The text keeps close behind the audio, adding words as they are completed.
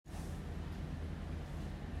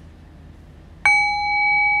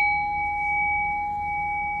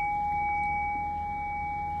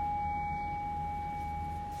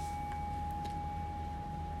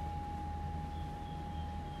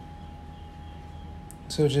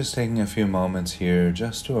So just taking a few moments here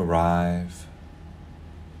just to arrive,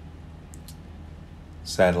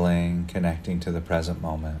 settling, connecting to the present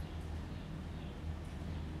moment.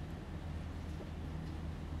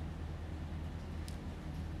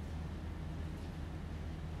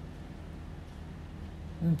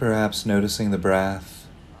 And perhaps noticing the breath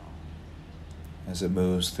as it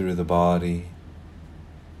moves through the body,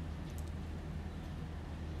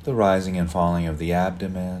 the rising and falling of the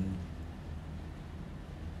abdomen,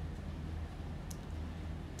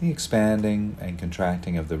 the expanding and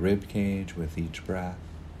contracting of the rib cage with each breath.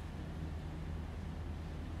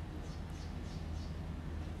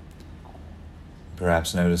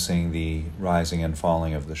 Perhaps noticing the rising and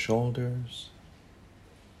falling of the shoulders,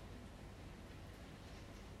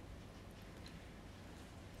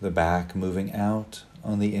 the back moving out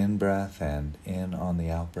on the in-breath and in on the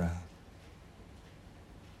out-breath.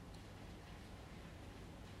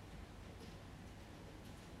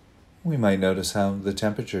 We might notice how the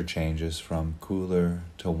temperature changes from cooler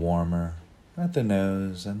to warmer at the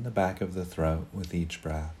nose and the back of the throat with each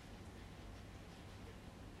breath.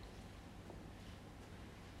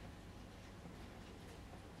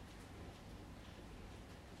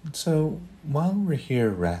 So while we're here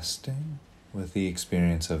resting with the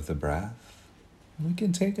experience of the breath, we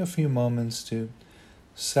can take a few moments to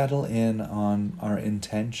settle in on our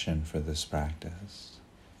intention for this practice.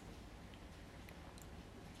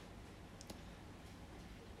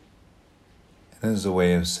 And as a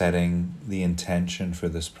way of setting the intention for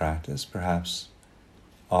this practice, perhaps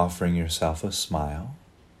offering yourself a smile,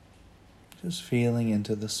 just feeling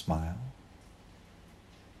into the smile.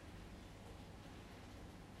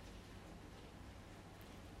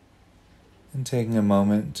 And taking a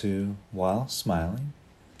moment to, while smiling,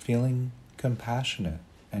 feeling compassionate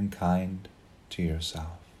and kind to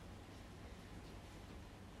yourself.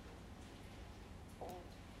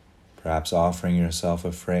 Perhaps offering yourself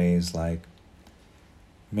a phrase like,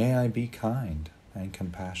 "May I be kind and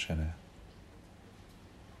compassionate."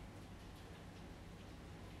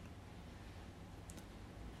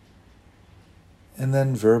 And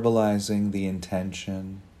then verbalizing the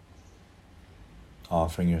intention,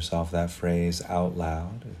 offering yourself that phrase out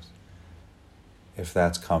loud. If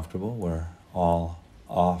that's comfortable, we're all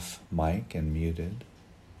off mic and muted.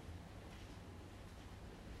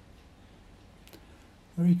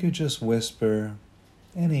 Or you could just whisper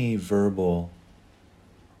any verbal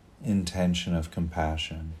intention of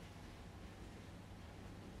compassion.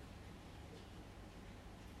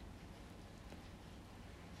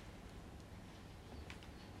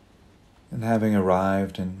 And having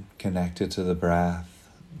arrived and connected to the breath,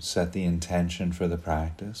 set the intention for the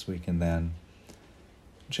practice, we can then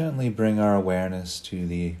gently bring our awareness to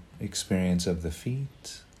the experience of the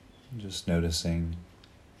feet, just noticing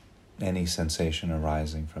any sensation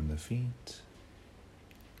arising from the feet.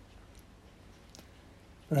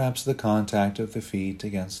 Perhaps the contact of the feet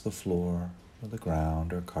against the floor or the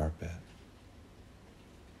ground or carpet.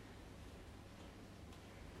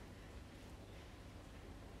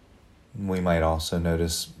 We might also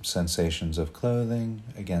notice sensations of clothing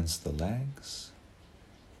against the legs.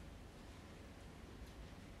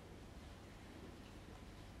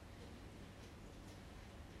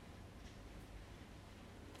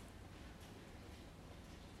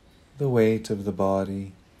 The weight of the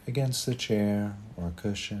body against the chair or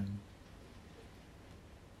cushion.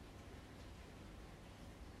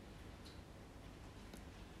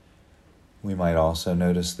 We might also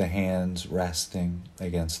notice the hands resting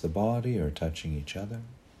against the body or touching each other.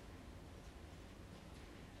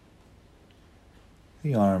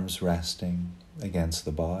 The arms resting against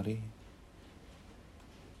the body.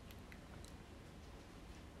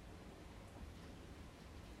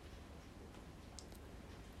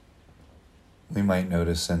 We might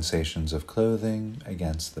notice sensations of clothing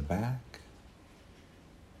against the back.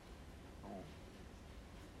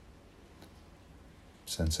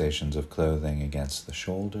 Sensations of clothing against the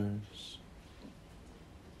shoulders.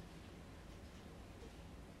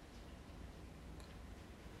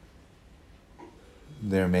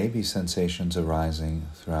 There may be sensations arising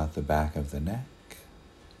throughout the back of the neck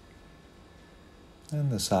and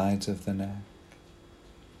the sides of the neck.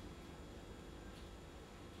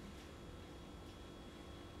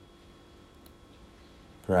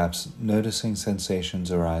 Perhaps noticing sensations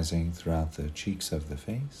arising throughout the cheeks of the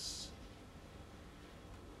face.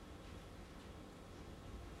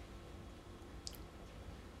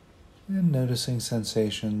 And noticing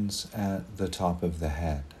sensations at the top of the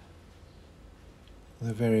head,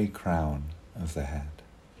 the very crown of the head.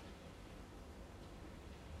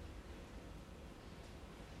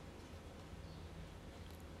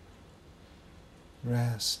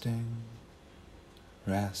 resting,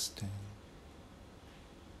 resting.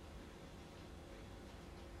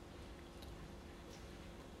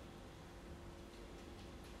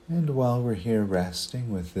 And while we're here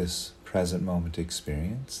resting with this present moment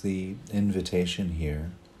experience, the invitation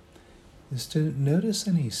here is to notice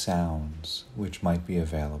any sounds which might be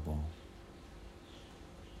available.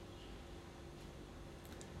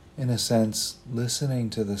 In a sense, listening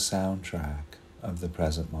to the soundtrack of the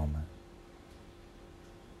present moment.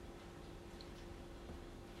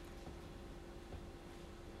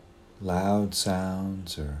 Loud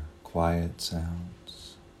sounds or quiet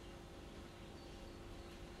sounds.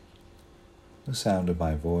 The sound of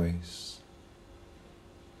my voice.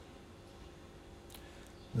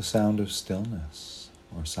 The sound of stillness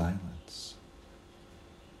or silence.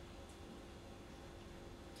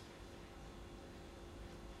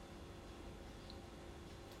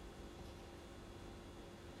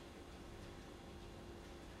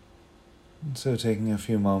 And so taking a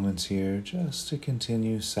few moments here just to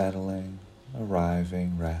continue settling,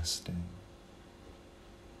 arriving, resting.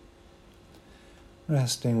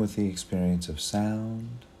 Resting with the experience of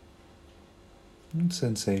sound and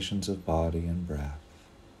sensations of body and breath.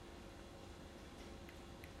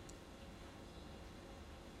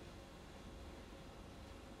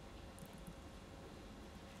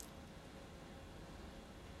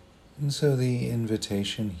 And so the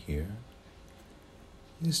invitation here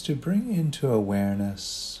is to bring into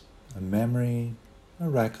awareness a memory, a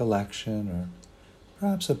recollection, or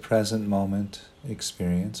perhaps a present moment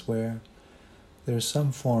experience where there's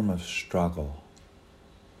some form of struggle,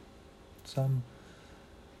 some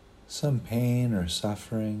pain or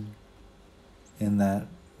suffering in that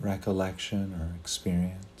recollection or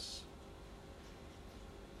experience.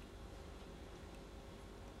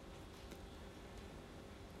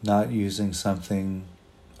 Not using something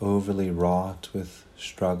overly wrought with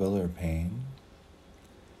struggle or pain.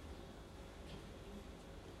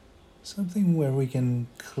 Something where we can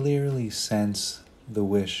clearly sense the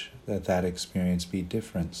wish that that experience be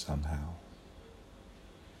different somehow.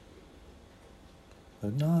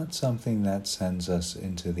 But not something that sends us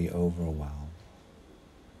into the overwhelm.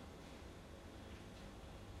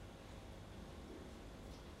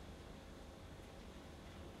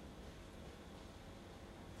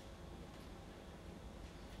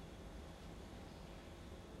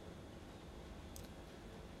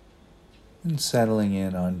 And settling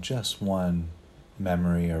in on just one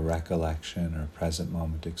memory or recollection or present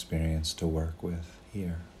moment experience to work with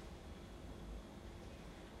here.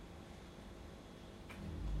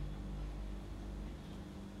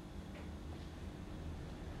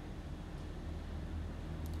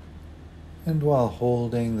 And while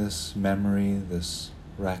holding this memory, this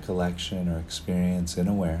recollection or experience in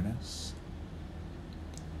awareness,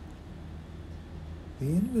 the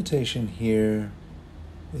invitation here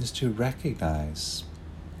is to recognize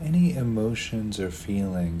any emotions or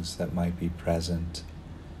feelings that might be present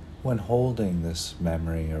when holding this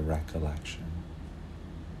memory or recollection.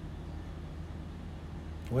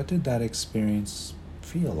 What did that experience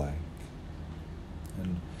feel like?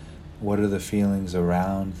 And what are the feelings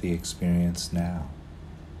around the experience now?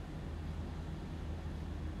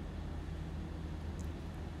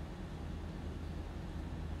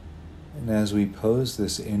 And as we pose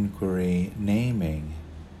this inquiry, naming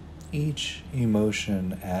each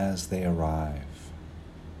emotion as they arrive.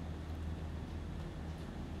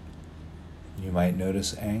 You might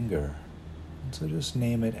notice anger, and so just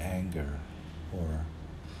name it anger, or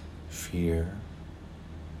fear,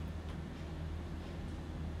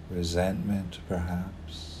 resentment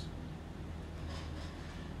perhaps,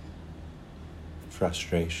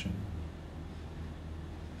 frustration.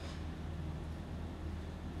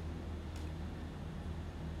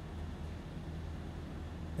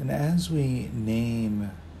 And as we name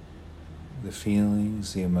the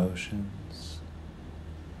feelings, the emotions,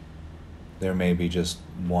 there may be just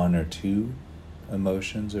one or two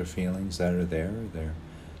emotions or feelings that are there.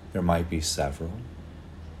 There might be several.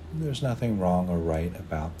 There's nothing wrong or right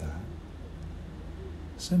about that.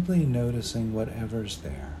 Simply noticing whatever's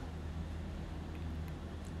there.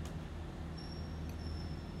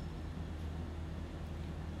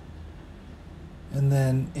 And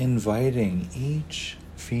then inviting each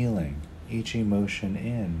feeling, each emotion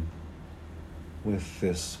in with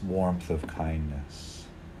this warmth of kindness.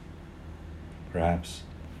 Perhaps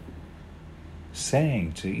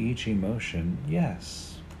saying to each emotion,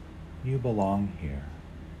 yes, you belong here.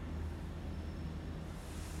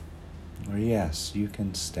 Or yes, you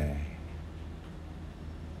can stay.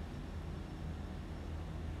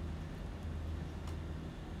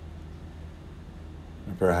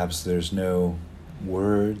 Or perhaps there's no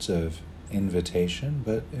words of invitation,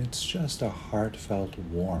 but it's just a heartfelt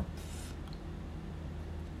warmth,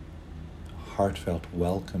 heartfelt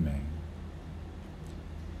welcoming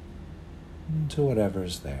to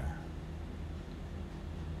whatever's there.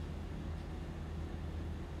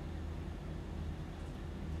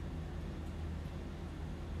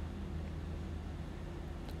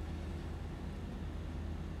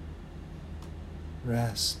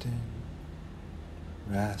 Resting,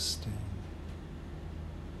 resting.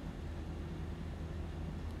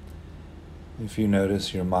 If you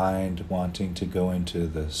notice your mind wanting to go into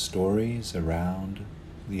the stories around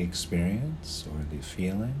the experience or the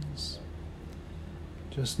feelings,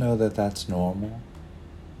 just know that that's normal.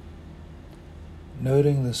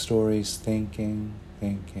 Noting the stories, thinking,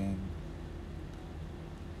 and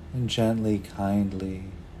gently, kindly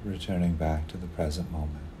returning back to the present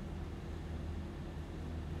moment.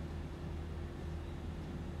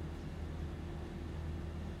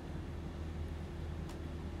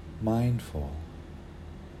 Mindful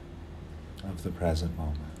of the present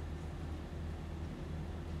moment.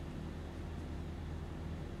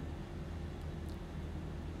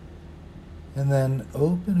 And then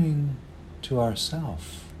opening to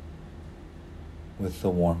ourself with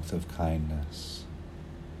the warmth of kindness.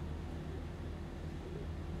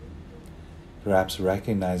 Perhaps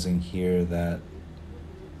recognizing here that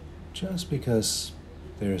just because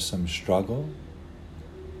there's some struggle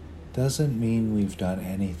doesn't mean we've done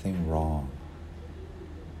anything wrong.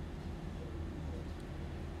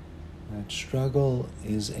 That struggle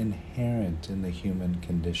is inherent in the human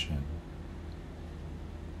condition.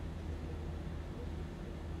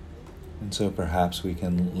 And so perhaps we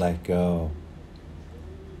can let go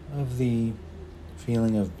of the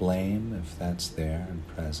feeling of blame if that's there and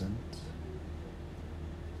present.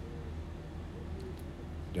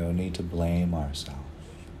 We don't need to blame ourselves,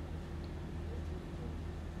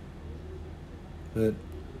 but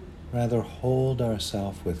rather hold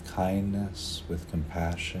ourselves with kindness, with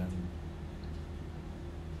compassion.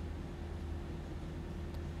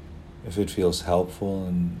 If it feels helpful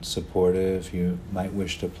and supportive, you might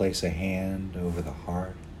wish to place a hand over the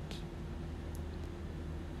heart,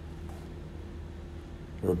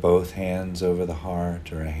 or both hands over the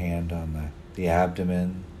heart, or a hand on the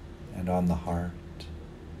abdomen and on the heart.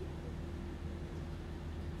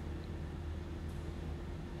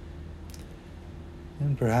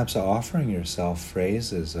 And perhaps offering yourself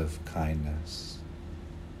phrases of kindness,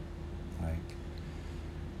 like,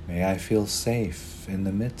 "May I feel safe in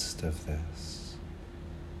the midst of this."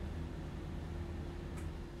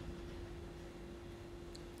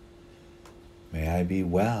 "May I be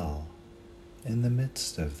well in the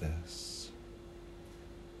midst of this."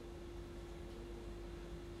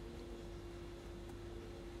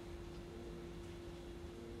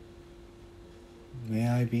 "May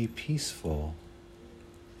I be peaceful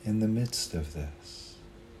in the midst of this."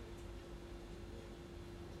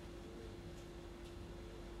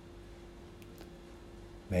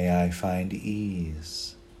 "May I find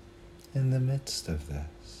ease in the midst of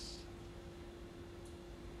this."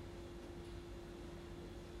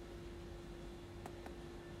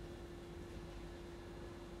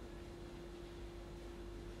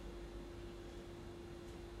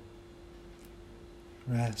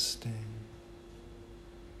 Resting,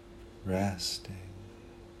 resting.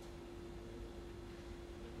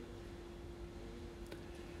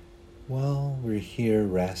 While we're here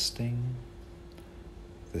resting,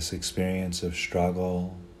 this experience of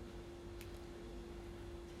struggle,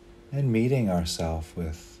 and meeting ourselves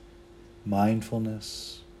with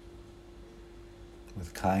mindfulness,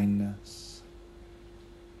 with kindness,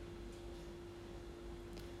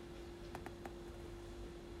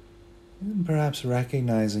 and perhaps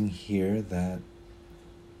recognizing here that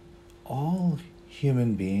all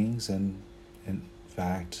human beings, and in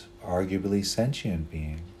fact, arguably sentient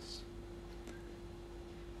beings,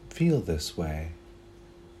 feel this way.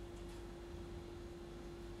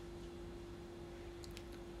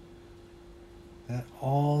 That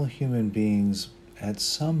all human beings at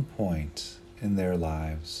some point in their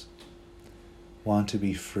lives want to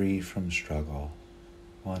be free from struggle,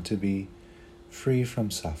 want to be free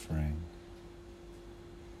from suffering,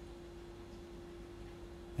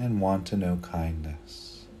 and want to know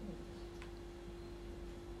kindness.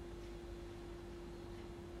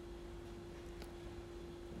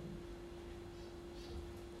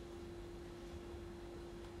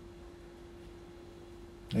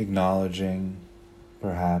 Acknowledging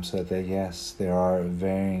perhaps that yes, there are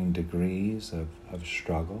varying degrees of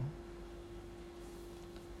struggle,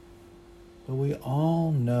 but we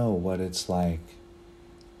all know what it's like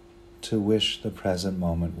to wish the present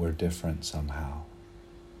moment were different somehow.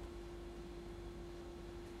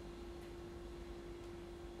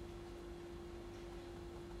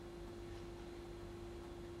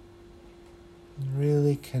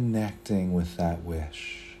 Really connecting with that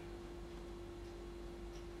wish,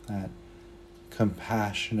 that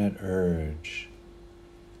compassionate urge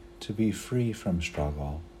to be free from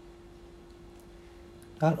struggle,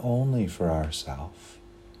 not only for ourselves,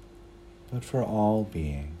 but for all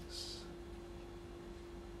beings.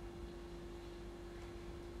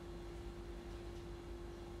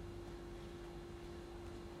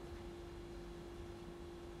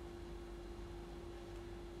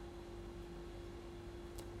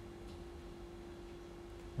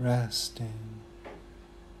 Resting,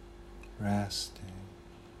 resting.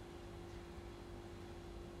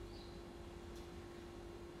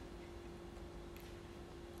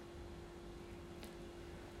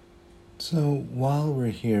 So while we're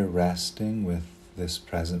here resting with this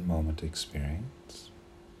present moment experience,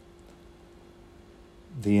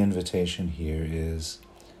 the invitation here is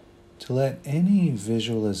to let any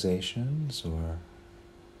visualizations or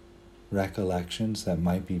recollections that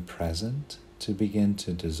might be present to begin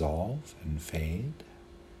to dissolve and fade.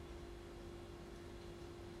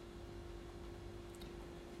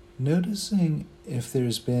 Noticing if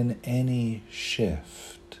there's been any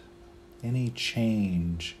shift, any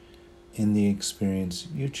change in the experience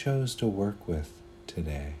you chose to work with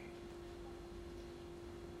today.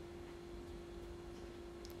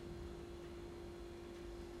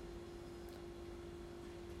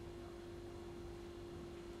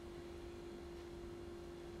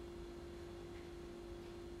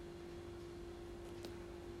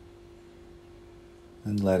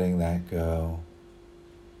 And letting that go.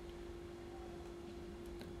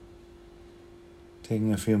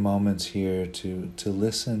 Taking a few moments here to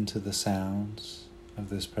listen to the sounds of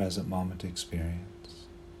this present moment experience.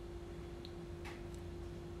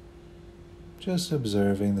 Just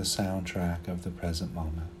observing the soundtrack of the present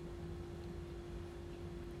moment.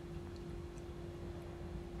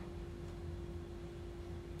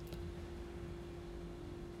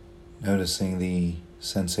 Noticing the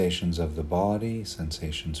sensations of the body,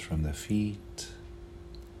 sensations from the feet,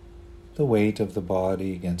 the weight of the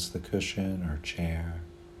body against the cushion or chair,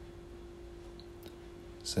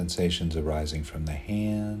 sensations arising from the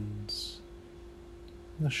hands,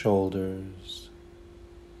 the shoulders,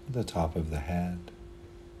 the top of the head.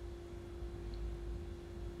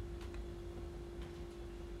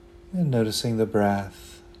 And noticing the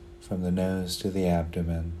breath from the nose to the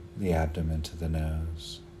abdomen to the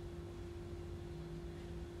nose.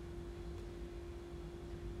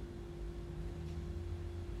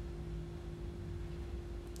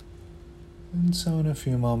 And so in a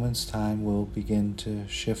few moments' time, we'll begin to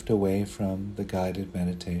shift away from the guided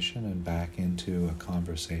meditation and back into a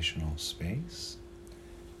conversational space.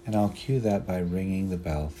 And I'll cue that by ringing the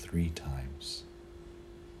bell 3 times.